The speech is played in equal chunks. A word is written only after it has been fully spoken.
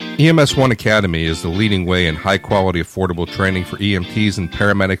EMS One Academy is the leading way in high-quality, affordable training for EMTs and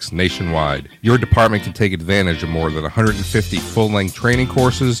paramedics nationwide. Your department can take advantage of more than 150 full-length training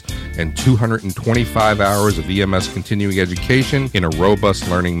courses and 225 hours of EMS continuing education in a robust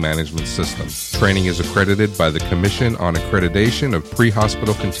learning management system. Training is accredited by the Commission on Accreditation of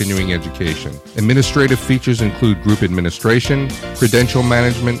Pre-Hospital Continuing Education. Administrative features include group administration, credential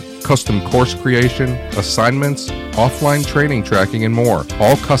management, custom course creation, assignments, offline training tracking, and more,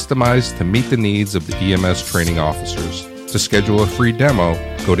 all customized to meet the needs of the EMS training officers. To schedule a free demo,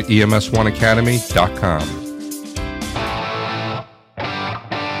 go to ems1academy.com.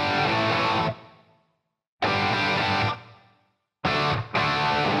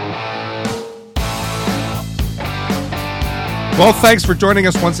 Well, thanks for joining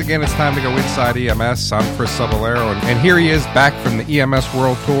us once again. It's time to go inside EMS. I'm Chris Saballero, and here he is back from the EMS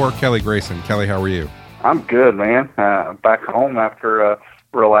World Tour, Kelly Grayson. Kelly, how are you? I'm good, man. Back home after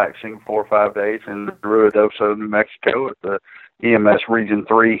relaxing 4 or 5 days in Ruidoso, New Mexico at the EMS Region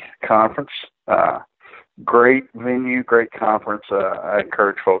 3 conference. Great venue, great conference. I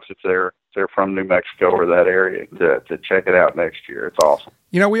encourage folks if they're from New Mexico or that area to check it out next year. It's awesome.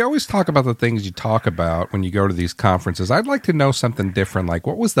 You know, we always talk about the things you talk about when you go to these conferences. I'd like to know something different. Like,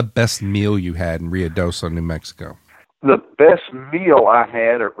 what was the best meal you had in Ruidoso, New Mexico? The best meal I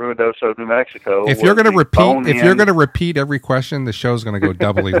had at Ruidoso, New Mexico. If you're going to repeat every question, the show's going to go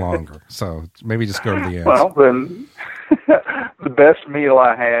doubly longer. So maybe just go to the end. Well, then the best meal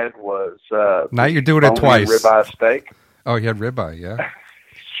I had was now you're doing it twice. Ribeye steak. Oh, you had ribeye, yeah.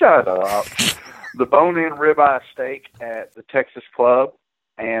 Shut up. The bone-in ribeye steak at the Texas Club.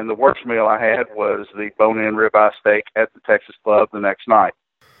 And the worst meal I had was the bone-in ribeye steak at the Texas Club the next night.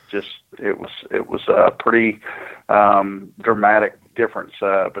 It was a pretty dramatic difference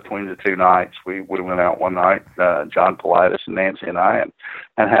between the two nights. We went out one night, John Politis and Nancy and I,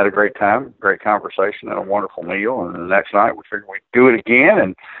 and had a great time, great conversation, and a wonderful meal. And the next night we figured we'd do it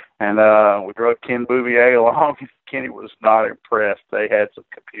again, and we drove Ken Bouvier along. Kenny was not impressed. They had some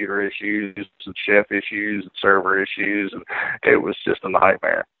computer issues, some chef issues, and server issues, and it was just a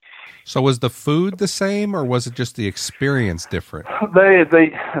nightmare. So was the food the same, or was it just the experience different?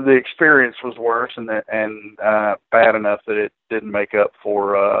 The experience was worse and bad enough that it didn't make up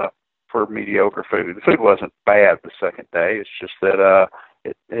for mediocre food. The food wasn't bad the second day. It's just that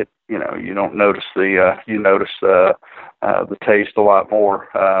you don't notice the taste a lot more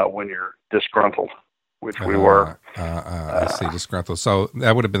when you're disgruntled, which we were. I see, disgruntled. So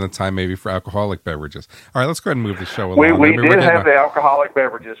that would have been the time maybe for alcoholic beverages. All right, let's go ahead and move the show along. We did have the alcoholic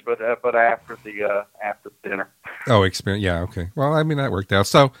beverages, but after the dinner. Oh, experience. Yeah, okay. Well, I mean, that worked out.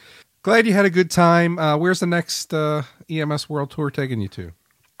 So glad you had a good time. Where's the next EMS World Tour taking you to?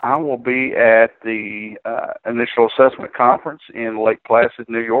 I will be at the Initial Assessment Conference in Lake Placid,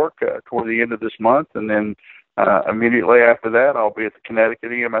 New York, toward the end of this month, and then immediately after that, I'll be at the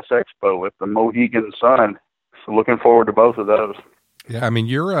Connecticut EMS Expo at the Mohegan Sun. So looking forward to both of those. Yeah, I mean,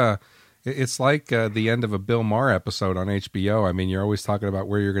 it's like the end of a Bill Maher episode on HBO. I mean, you're always talking about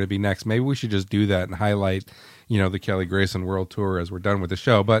where you're going to be next. Maybe we should just do that and highlight, the Kelly Grayson World Tour as we're done with the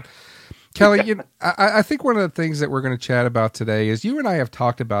show. But Kelly, I think one of the things that we're going to chat about today is you and I have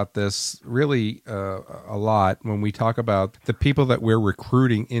talked about this really a lot when we talk about the people that we're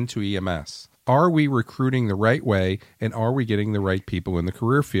recruiting into EMS. Are we recruiting the right way, and are we getting the right people in the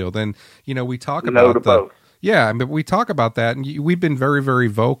career field? And, we talk about both. Yeah, I mean, we talk about that, and we've been very, very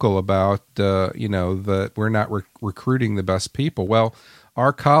vocal about, that we're not recruiting the best people. Well,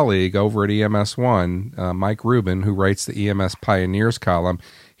 our colleague over at EMS One, Mike Rubin, who writes the EMS Pioneers column,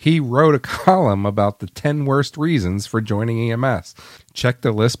 he wrote a column about the 10 worst reasons for joining EMS. Check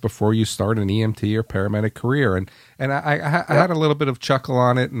the list before you start an EMT or paramedic career. And I had a little bit of chuckle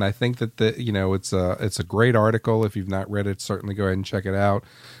on it, and I think that it's a great article. If you've not read it, certainly go ahead and check it out.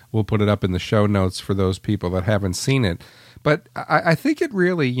 We'll put it up in the show notes for those people that haven't seen it. But I think it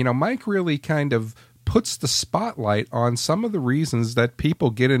really, Mike really kind of puts the spotlight on some of the reasons that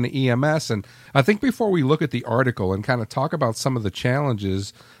people get into EMS. And I think before we look at the article and kind of talk about some of the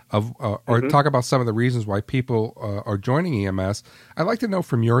challenges of, or talk about some of the reasons why people are joining EMS, I'd like to know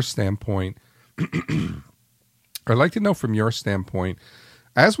from your standpoint,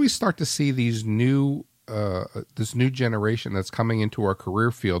 as we start to see these this new generation that's coming into our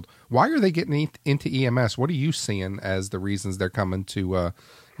career field, why are they getting into EMS? What are you seeing as the reasons they're coming to,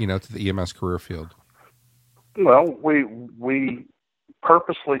 to the EMS career field? Well, we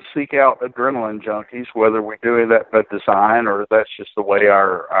purposely seek out adrenaline junkies, whether we're doing that by design or that's just the way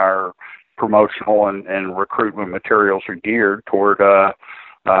our promotional and recruitment materials are geared toward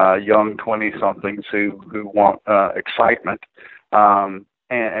young 20-somethings who want excitement.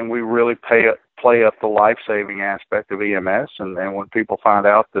 and we really play up the life-saving aspect of EMS. And when people find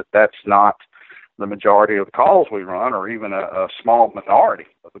out that that's not the majority of the calls we run, or even a small minority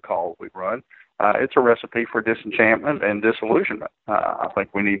of the calls we run, it's a recipe for disenchantment and disillusionment. I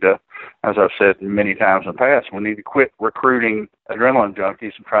think we need to, as I've said many times in the past, we need to quit recruiting adrenaline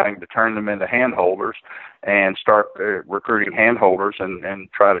junkies and trying to turn them into handholders, and start recruiting handholders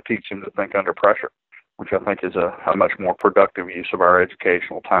and try to teach them to think under pressure, which I think is a much more productive use of our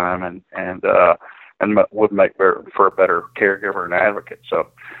educational time, and would make for a better caregiver and advocate. So,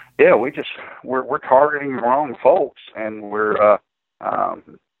 yeah, we're targeting the wrong folks, and we're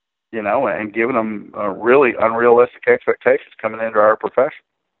and giving them really unrealistic expectations coming into our profession.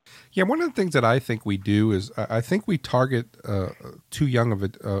 Yeah, one of the things that I think we do is I think we target too young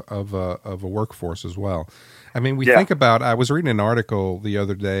of a workforce as well. I mean, we think about. I was reading an article the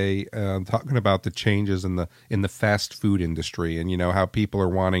other day talking about the changes in the fast food industry, and how people are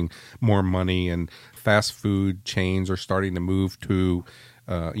wanting more money, and fast food chains are starting to move to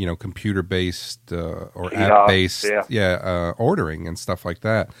computer-based or app-based ordering and stuff like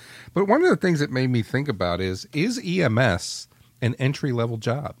that. But one of the things that made me think about is EMS an entry-level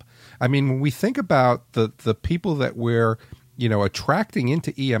job? I mean, when we think about the people that we're, attracting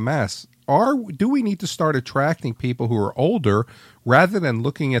into EMS, do we need to start attracting people who are older rather than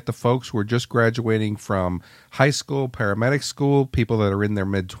looking at the folks who are just graduating from high school, paramedic school, people that are in their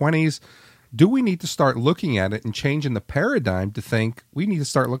mid-20s? Do we need to start looking at it and changing the paradigm to think we need to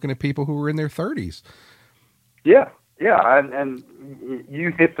start looking at people who are in their 30s? Yeah, and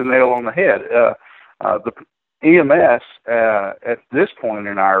you hit the nail on the head. The EMS, at this point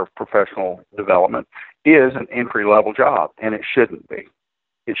in our professional development, is an entry-level job, and it shouldn't be.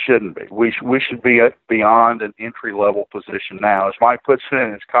 It shouldn't be. We should be beyond an entry-level position now. As Mike puts it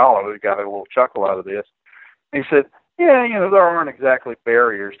in his column, we got a little chuckle out of this. He said, yeah, there aren't exactly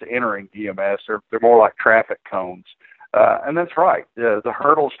barriers to entering EMS. They're more like traffic cones. And that's right. The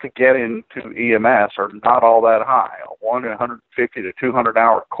hurdles to get into EMS are not all that high. A 150 to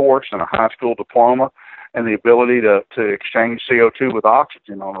 200-hour course and a high school diploma, and the ability to exchange CO2 with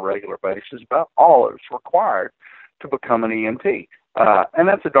oxygen on a regular basis is about all that's required to become an EMT. And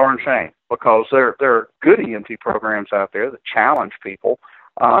that's a darn shame, because there are good EMT programs out there that challenge people,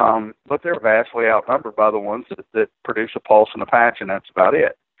 but they're vastly outnumbered by the ones that produce a pulse and a patch, and that's about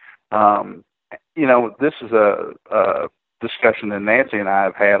it. This is a discussion that Nancy and I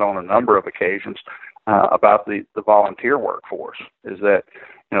have had on a number of occasions about the volunteer workforce, is that,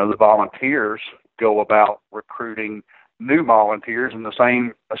 the volunteers go about recruiting new volunteers in the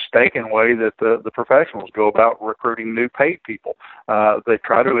same mistaken way that the professionals go about recruiting new paid people. They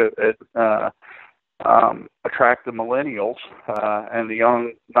try to attract the millennials and the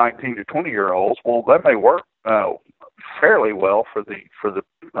young 19 to 20-year-olds. Well, that may work fairly well for the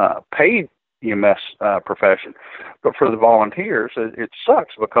paid EMS profession, but for the volunteers, it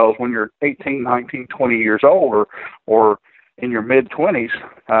sucks, because when you're 18, 19, 20 years old, or in your mid-20s,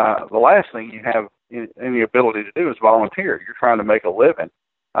 the last thing you have any ability to do is volunteer. You're trying to make a living.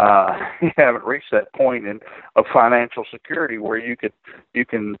 You haven't reached that point of financial security where you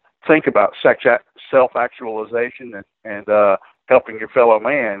can think about self-actualization and helping your fellow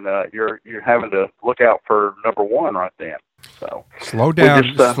man. You're having to look out for number one right then. So slow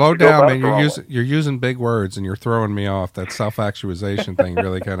down, man. You're using big words and you're throwing me off. That self-actualization thing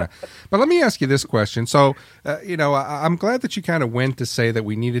really kind of. But let me ask you this question. So, I'm glad that you kind of went to say that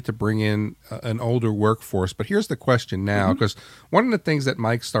we needed to bring in an older workforce. But here's the question now, because one of the things that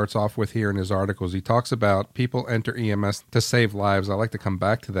Mike starts off with here in his articles, he talks about people enter EMS to save lives. I like to come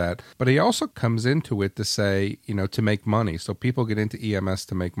back to that, but he also comes into it to say, to make money. So people get into EMS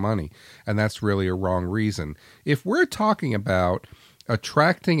to make money, and that's really a wrong reason. If we're talking about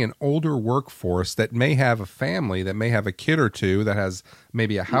attracting an older workforce that may have a family, that may have a kid or two, that has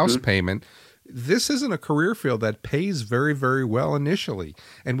maybe a house payment, this isn't a career field that pays very, very well initially.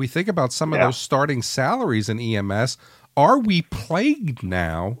 And we think about some of those starting salaries in EMS. Are we plagued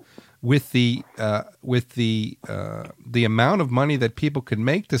now with the amount of money that people could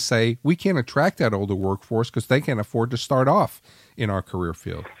make to say we can't attract that older workforce because they can't afford to start off in our career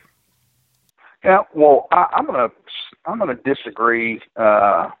field? Yeah, well, I'm gonna disagree.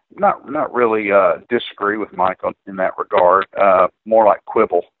 Not really disagree with Mike in that regard. More like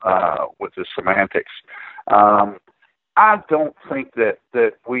quibble with the semantics. I don't think that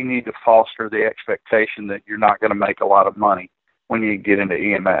we need to foster the expectation that you're not going to make a lot of money when you get into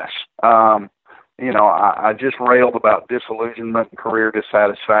EMS. I just railed about disillusionment and career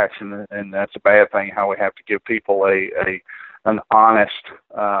dissatisfaction, and that's a bad thing. How we have to give people an honest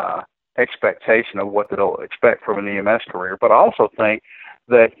expectation of what they'll expect from an EMS career. But I also think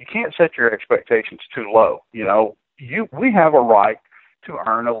that you can't set your expectations too low. We have a right to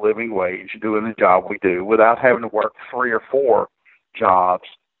earn a living wage doing the job we do without having to work 3 or 4 jobs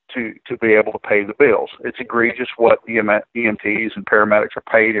to be able to pay the bills. It's egregious what EMTs and paramedics are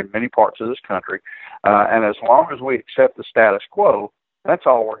paid in many parts of this country. And as long as we accept the status quo, that's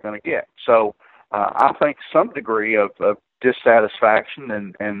all we're going to get. So I think some degree of dissatisfaction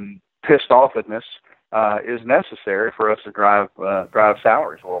and pissed offness is necessary for us to drive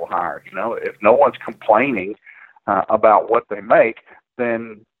salaries a little higher. If no one's complaining about what they make,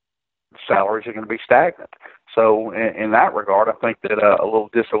 then salaries are going to be stagnant. So in that regard, I think that a little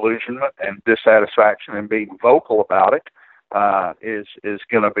disillusionment and dissatisfaction and being vocal about it is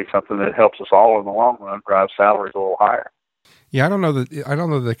going to be something that helps us all in the long run drive salaries a little higher. Yeah, I don't know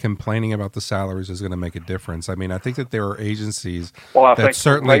that complaining about the salaries is going to make a difference. I mean, I think that there are agencies. Well, I that think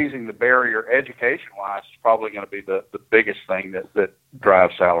certainly raising the barrier education-wise is probably going to be the biggest thing that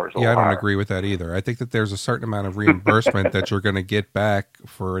drives salaries a little higher. I don't agree with that either. I think that there's a certain amount of reimbursement that you're going to get back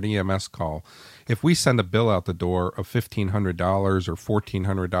for an EMS call. If we send a bill out the door of $1,500 or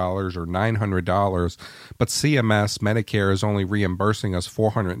 $1,400 or $900, but CMS, Medicare is only reimbursing us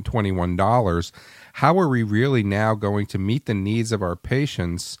 $421, how are we really now going to meet the needs of our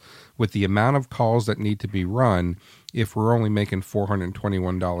patients with the amount of calls that need to be run if we're only making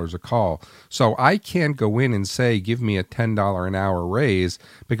 $421 a call? So I can't go in and say, give me a $10 an hour raise,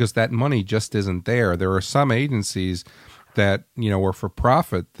 because that money just isn't there. There are some agencies that, are for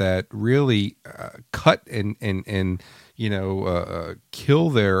profit that really cut and kill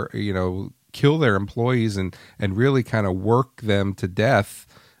their employees and really kind of work them to death.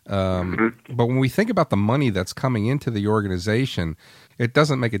 But when we think about the money that's coming into the organization, it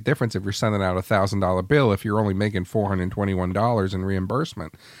doesn't make a difference if you're sending out $1,000 bill if you're only making $421 in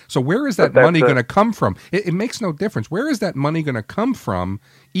reimbursement. So where is that money going to come from? It makes no difference. Where is that money going to come from,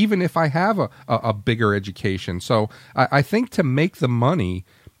 even if I have a bigger education? So I think to make the money,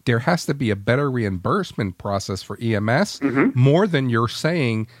 there has to be a better reimbursement process for EMS, more than you're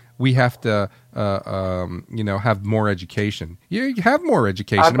saying we have to, have more education. You have more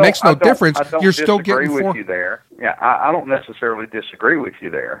education. It makes no difference. You're still getting. I disagree with you there. Yeah, I don't necessarily disagree with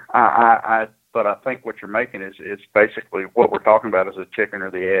you there. But I think what you're making is basically what we're talking about is a chicken or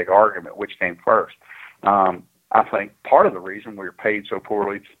the egg argument, which came first. I think part of the reason we're paid so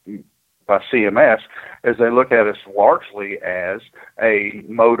poorly by CMS is they look at us largely as a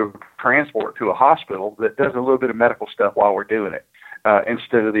mode of transport to a hospital that does a little bit of medical stuff while we're doing it.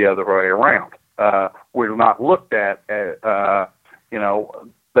 Instead of the other way around. We're not looked at, they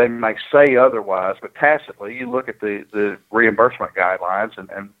may say otherwise, but tacitly you look at the reimbursement guidelines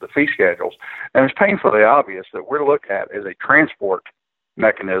and the fee schedules, and it's painfully obvious that we're looked at as a transport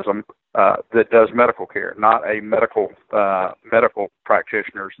mechanism that does medical care, not a medical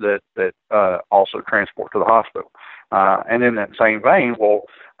practitioners that also transport to the hospital. And in that same vein,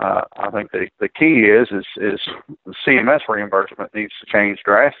 I think the key is CMS reimbursement needs to change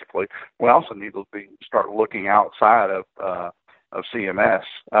drastically. We also need to start looking outside of CMS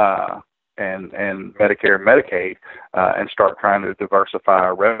and Medicare and Medicaid and start trying to diversify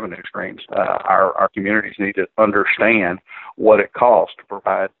our revenue streams. Our communities need to understand what it costs to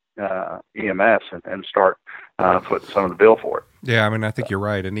provide EMS and start putting some of the bill for it. Yeah, I mean, I think you're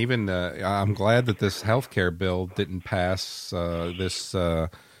right. And even I'm glad that this healthcare bill didn't pass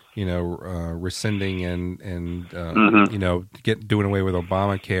rescinding and doing away with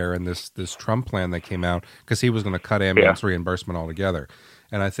Obamacare and this Trump plan that came out, because he was going to cut ambulance reimbursement altogether.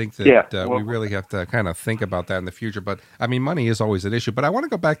 And I think that we really have to kind of think about that in the future. But, I mean, money is always an issue. But I want to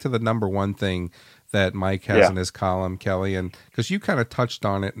go back to the number one thing that Mike has in his column, Kelly, and because you kind of touched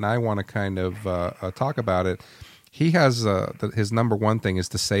on it, and I want to kind of talk about it. He has his number one thing is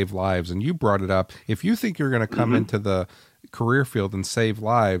to save lives, and you brought it up. If you think you're going to come into the career field and save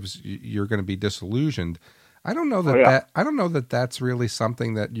lives, you're going to be disillusioned. I don't know that I don't know that that's really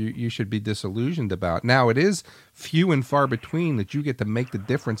something that you should be disillusioned about. Now, it is few and far between that you get to make the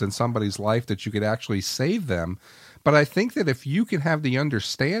difference in somebody's life, that you could actually save them. But I think that if you can have the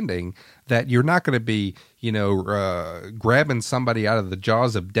understanding that you're not going to be, grabbing somebody out of the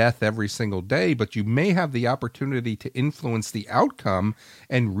jaws of death every single day, but you may have the opportunity to influence the outcome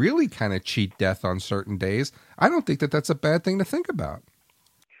and really kind of cheat death on certain days, I don't think that that's a bad thing to think about.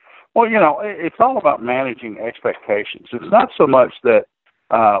 Well, it's all about managing expectations. It's not so much that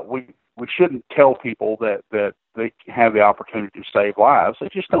we shouldn't tell people that they have the opportunity to save lives. They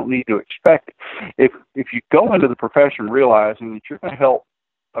just don't need to expect it. If you go into the profession realizing that you're going to help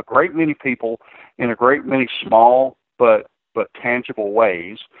a great many people in a great many small but tangible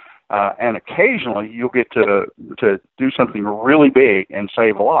ways, and occasionally you'll get to do something really big and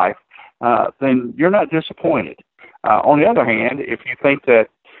save a life, then you're not disappointed. On the other hand, if you think that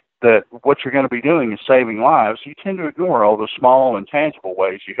what you're going to be doing is saving lives, you tend to ignore all the small and tangible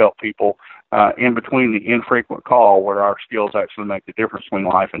ways you help people in between the infrequent call where our skills actually make the difference between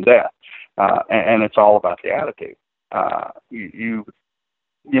life and death. And it's all about the attitude.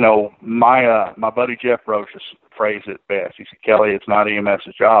 My buddy Jeff Roches phrased it best. He said, Kelly, it's not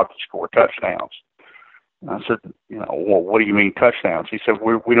EMS's job to score touchdowns. And I said, well, what do you mean touchdowns? He said,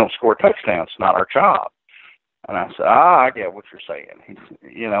 we don't score touchdowns. It's not our job. And I said, I get what you're saying.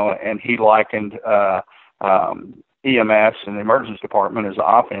 And he likened EMS and the emergency department as the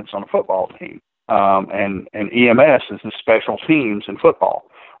offense on a football team. And EMS is the special teams in football.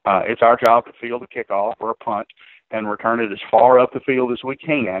 It's our job to field a kickoff or a punt and return it as far up the field as we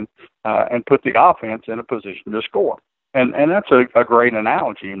can and put the offense in a position to score. And that's a great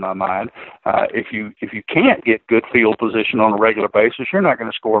analogy in my mind. If you can't get good field position on a regular basis, you're not going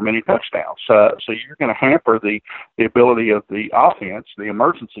to score many touchdowns. So you're going to hamper the ability of the offense, the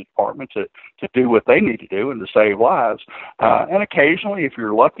emergency department, to do what they need to do and to save lives. And occasionally, if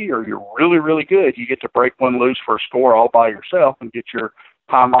you're lucky or you're really, really good, you get to break one loose for a score all by yourself and get your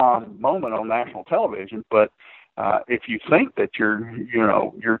time on moment on national television. But if you think that you're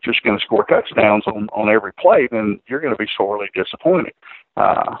just going to score touchdowns on every play, then you're going to be sorely disappointed.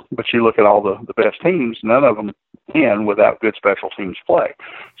 But you look at all the best teams, none of them can without good special teams play.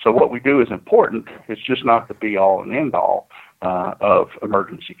 So what we do is important. It's just not the be all and end all of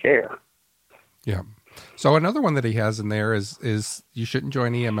emergency care. Yeah. So another one that he has in there is you shouldn't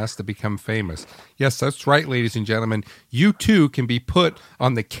join EMS to become famous. Yes, that's right, ladies and gentlemen. You too can be put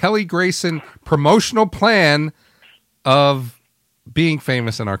on the Kelly Grayson promotional plan of being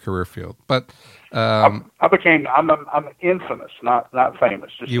famous in our career field. But I'm infamous, not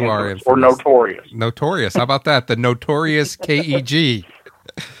famous. Just you are infamous. Or notorious. Notorious. How about that? The notorious KEG.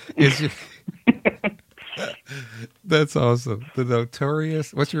 That's awesome. The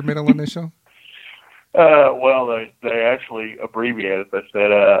notorious. What's your middle initial? Well, they actually abbreviated it. That's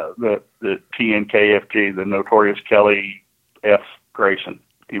the TNKFG, the Notorious Kelly F. Grayson.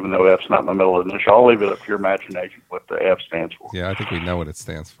 Even though F's not in the middle initial, I'll leave it up to your imagination what the F stands for. Yeah, I think we know what it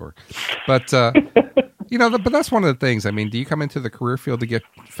stands for. But but that's one of the things. I mean, do you come into the career field to get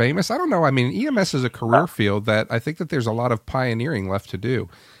famous? I don't know. I mean, EMS is a career field that I think that there's a lot of pioneering left to do.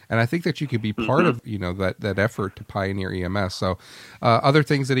 And I think that you could be part of, that effort to pioneer EMS. So other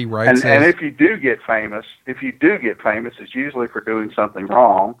things that he writes. And if you do get famous, it's usually for doing something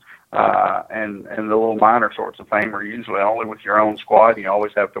wrong. And the little minor sorts of fame are usually only with your own squad. You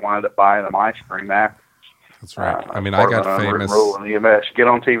always have to wind up buying them ice cream after. That's right. I mean, I got famous. Rule in EMS. You get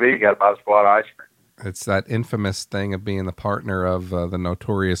on TV, you got to buy a squad ice cream. It's that infamous thing of being the partner of the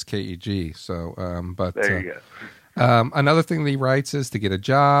notorious KEG. So, there you go. Another thing that he writes is to get a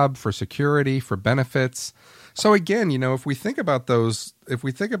job, for security, for benefits. So again, if we think about those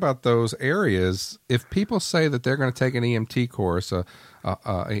areas, if people say that they're going to take an EMT course,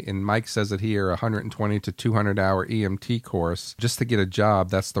 and Mike says it here, 120 to 200 hour EMT course, just to get a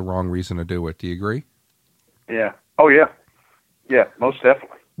job, that's the wrong reason to do it. Do you agree? Yeah. Oh yeah. Yeah, most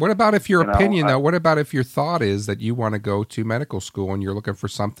definitely. What about if your opinion, though? What about if your thought is that you want to go to medical school and you're looking for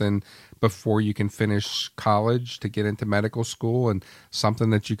something before you can finish college to get into medical school and something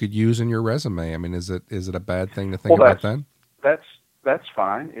that you could use in your resume? I mean, is it a bad thing to think about then? That's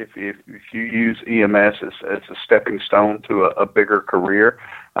fine. If you use EMS as a stepping stone to a bigger career,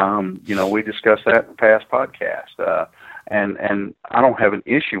 we discussed that in past podcasts, and I don't have an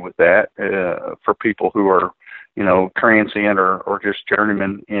issue with that for people who are transient or just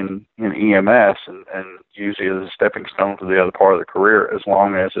journeyman in EMS and use it as a stepping stone to the other part of the career, as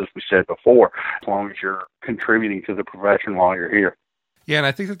long as we said before, as long as you're contributing to the profession while you're here. Yeah, and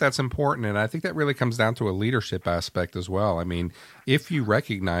I think that that's important, and I think that really comes down to a leadership aspect as well. I mean, if you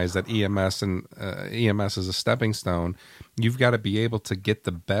recognize that EMS is a stepping stone, you've got to be able to get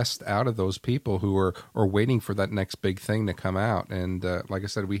the best out of those people who are waiting for that next big thing to come out. And like I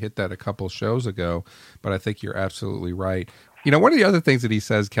said, we hit that a couple shows ago, but I think you're absolutely right. One of the other things that he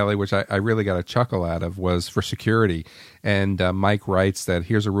says, Kelly, which I really got a chuckle out of, was for security. And Mike writes that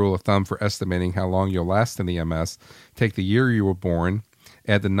here's a rule of thumb for estimating how long you'll last in EMS. Take the year you were born,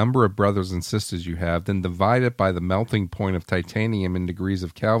 add the number of brothers and sisters you have, then divide it by the melting point of titanium in degrees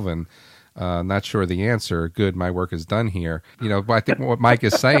of Kelvin. Not sure the answer. Good, my work is done here. But I think what Mike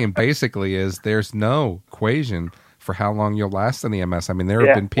is saying basically is there's no equation for how long you'll last in EMS. I mean, there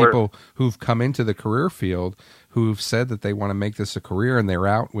have been people who've come into the career field who've said that they want to make this a career, and they're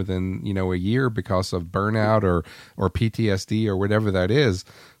out within, a year because of burnout or PTSD or whatever that is.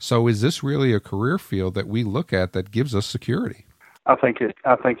 So is this really a career field that we look at that gives us security? I think it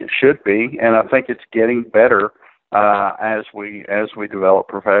should be, and I think it's getting better as we develop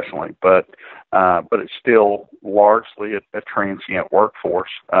professionally. But it's still largely a transient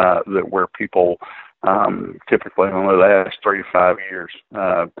workforce where people typically only last 3 to 5 years.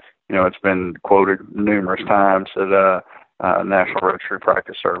 It's been quoted numerous times that National Registry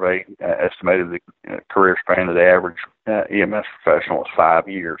Practice Survey estimated the career span of the average EMS professional is 5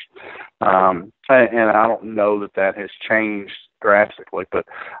 years. And I don't know that has changed drastically, but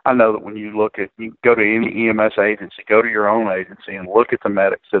I know that when you go to any EMS agency, go to your own agency and look at the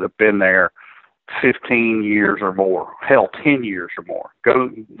medics that have been there 15 years or more, hell, 10 years or more. Go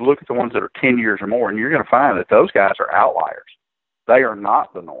look at the ones that are 10 years or more, and you're going to find that those guys are outliers. They are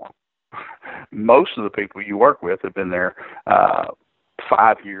not the norm. Most of the people you work with have been there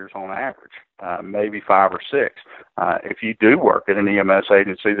 5 years on average, maybe 5 or 6. If you do work at an EMS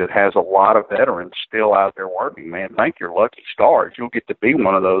agency that has a lot of veterans still out there working, man, thank your lucky stars. You'll get to be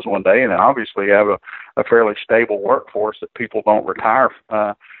one of those one day, and then obviously have a fairly stable workforce that people don't retire,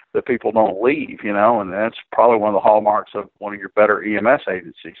 that people don't leave, and that's probably one of the hallmarks of one of your better EMS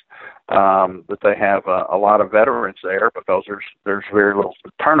agencies, that they have a lot of veterans there because there's very little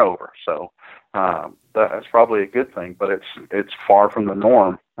turnover. So that's probably a good thing, but it's far from the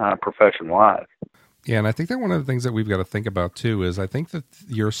norm profession-wide. Yeah, and I think that one of the things that we've got to think about too is I think that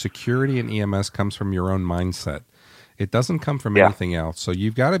your security in EMS comes from your own mindset. It doesn't come from anything else. So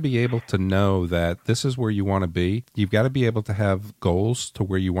you've got to be able to know that this is where you want to be. You've got to be able to have goals to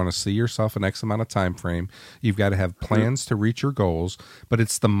where you want to see yourself in X amount of time frame. You've got to have plans to reach your goals. But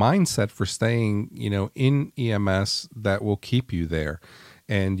it's the mindset for staying, in EMS that will keep you there.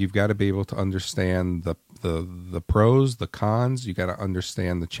 And you've got to be able to understand the pros, the cons. You got to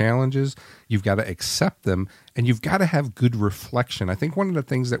understand the challenges. You've got to accept them, and you've got to have good reflection. I think one of the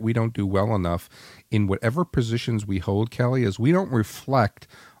things that we don't do well enough in whatever positions we hold, Kelly, is we don't reflect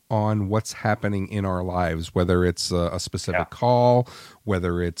on what's happening in our lives, whether it's a specific call,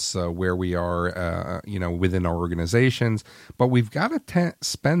 whether it's where we are, within our organizations. But we've got to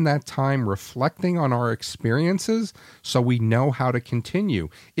spend that time reflecting on our experiences so we know how to continue.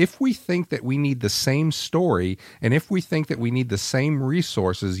 If we think that we need the same story, and if we think that we need the same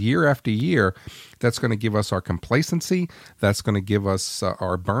resources year after year, that's going to give us our complacency, that's going to give us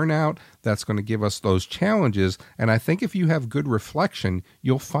our burnout, that's going to give us those challenges. And I think if you have good reflection,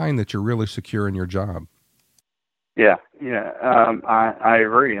 you'll find that you're really secure in your job. Yeah, I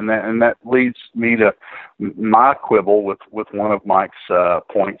agree, and that leads me to my quibble with one of Mike's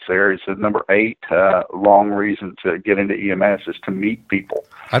points there. He said number 8, wrong reason to get into EMS is to meet people.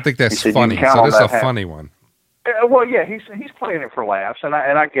 I think that's funny. So this is a funny one. Well, yeah, he's playing it for laughs, and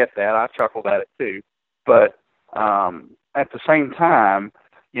I get that. I chuckled at it too, but at the same time,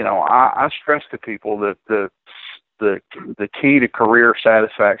 I stress to people that the key to career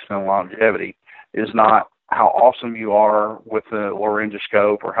satisfaction and longevity is not how awesome you are with the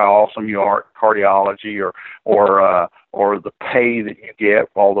laryngoscope or how awesome you are at cardiology or the pay that you get,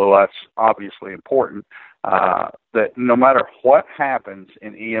 although that's obviously important, that no matter what happens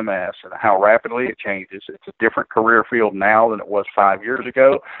in EMS and how rapidly it changes, it's a different career field now than it was 5 years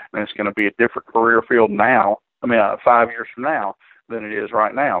ago, and it's going to be a different career field now, 5 years from now, than it is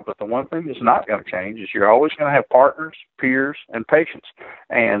right now. But the one thing that's not going to change is you're always going to have partners, peers, and patients.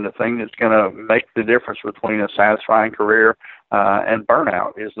 And the thing that's going to make the difference between a satisfying career and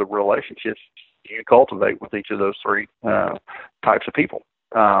burnout is the relationships you cultivate with each of those 3 types of people.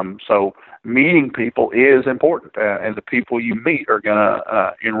 So meeting people is important, and the people you meet are going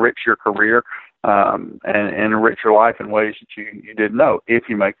to enrich your career and enrich your life in ways that you didn't know if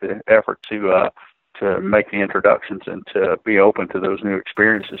you make the effort to make the introductions and to be open to those new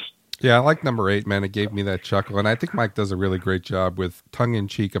experiences. Yeah, I like number 8, man. It gave me that chuckle. And I think Mike does a really great job with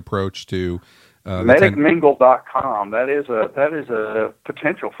tongue-in-cheek approach to medicmingle.com. That is a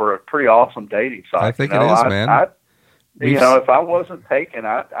potential for a pretty awesome dating site. I think it is, man. If I wasn't taken,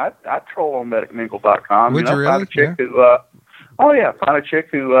 I'd troll on medicmingle.com. Would you really? Find a chick find a chick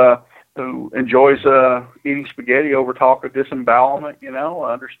who enjoys eating spaghetti over talk of disembowelment,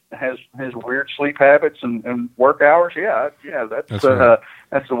 has weird sleep habits and work hours. That's right.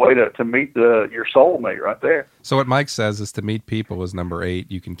 That's the way to meet your soulmate right there. So what Mike says is to meet people is number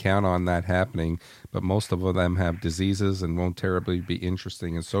 8. You can count on that happening, but most of them have diseases and won't terribly be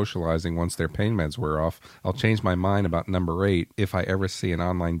interesting in socializing once their pain meds wear off. I'll change my mind about number 8 if I ever see an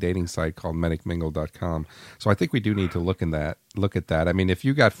online dating site called medicmingle.com. So I think we do need to look at that. I mean, if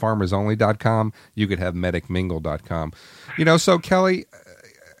you got farmersonly.com, you could have medicmingle.com. So Kelly,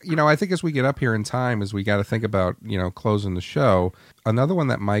 I think as we get up here in time, as we got to think about, closing the show, another one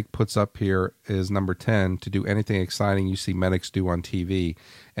that Mike puts up here is number 10, to do anything exciting you see medics do on TV.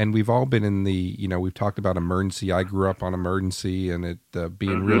 And we've all been in the, we've talked about Emergency. I grew up on Emergency and it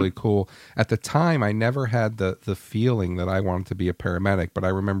being really cool. At the time, I never had the feeling that I wanted to be a paramedic, but I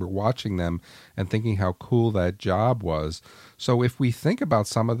remember watching them and thinking how cool that job was. So if we think about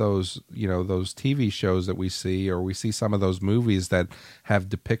some of those, those TV shows that we see, or we see some of those movies that have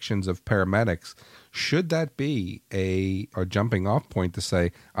depictions of paramedics, should that be a jumping off point to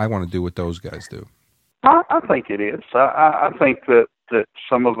say, I want to do what those guys do? I think it is. I think that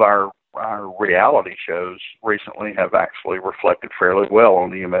some of our reality shows recently have actually reflected fairly well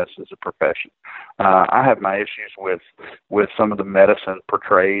on EMS as a profession. I have my issues with some of the medicine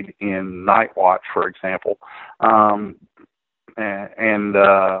portrayed in Night Watch, for example, and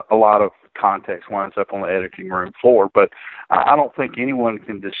a lot of context winds up on the editing room floor. But I don't think anyone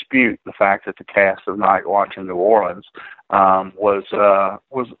can dispute the fact that the cast of Night Watch in New Orleans was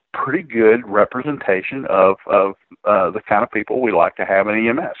pretty good representation of the kind of people we like to have in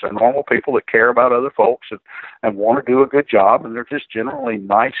EMS. They're normal people that care about other folks and want to do a good job, and they're just generally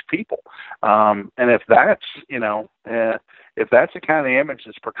nice people. And if that's, if that's the kind of image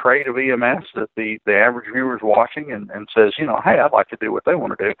that's portrayed of EMS that the average viewer is watching and says, hey, I'd like to do what they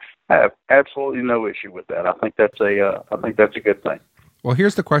want to do, I have absolutely no issue with that. I think that's a good thing. Well,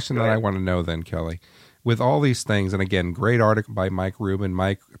 here's the question that I want to know then, Kelly. With all these things, and again, great article by Mike Rubin.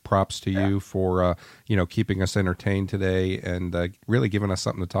 Mike, props to you for keeping us entertained today and really giving us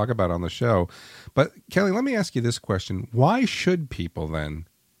something to talk about on the show. But Kelly, let me ask you this question: why should people then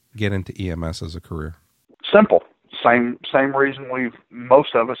get into EMS as a career? Simple. Same reason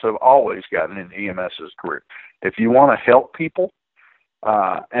most of us have always gotten into EMS as a career. If you want to help people,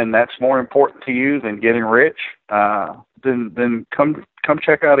 and that's more important to you than getting rich, then come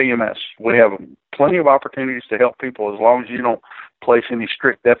check out EMS. We have plenty of opportunities to help people as long as you don't place any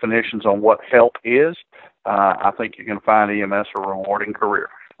strict definitions on what help is. I think you can find EMS a rewarding career,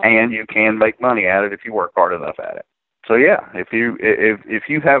 and you can make money at it if you work hard enough at it. So yeah, if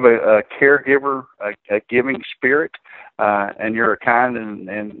you have a caregiver, a giving spirit, and you're a kind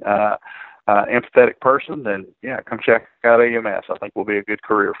and empathetic person, then yeah, come check out EMS. I think will be a good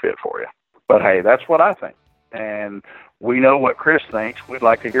career fit for you. But hey, that's what I think. And we know what Chris thinks. We'd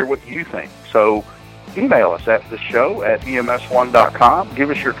like to hear what you think. So email us at the show at ems1.com. Give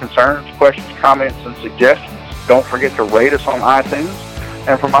us your concerns, questions, comments, and suggestions. Don't forget to rate us on iTunes.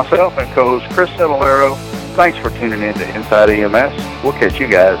 And for myself and co-host Chris Cedolaro, thanks for tuning in to Inside EMS. We'll catch you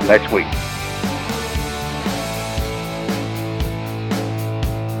guys next week.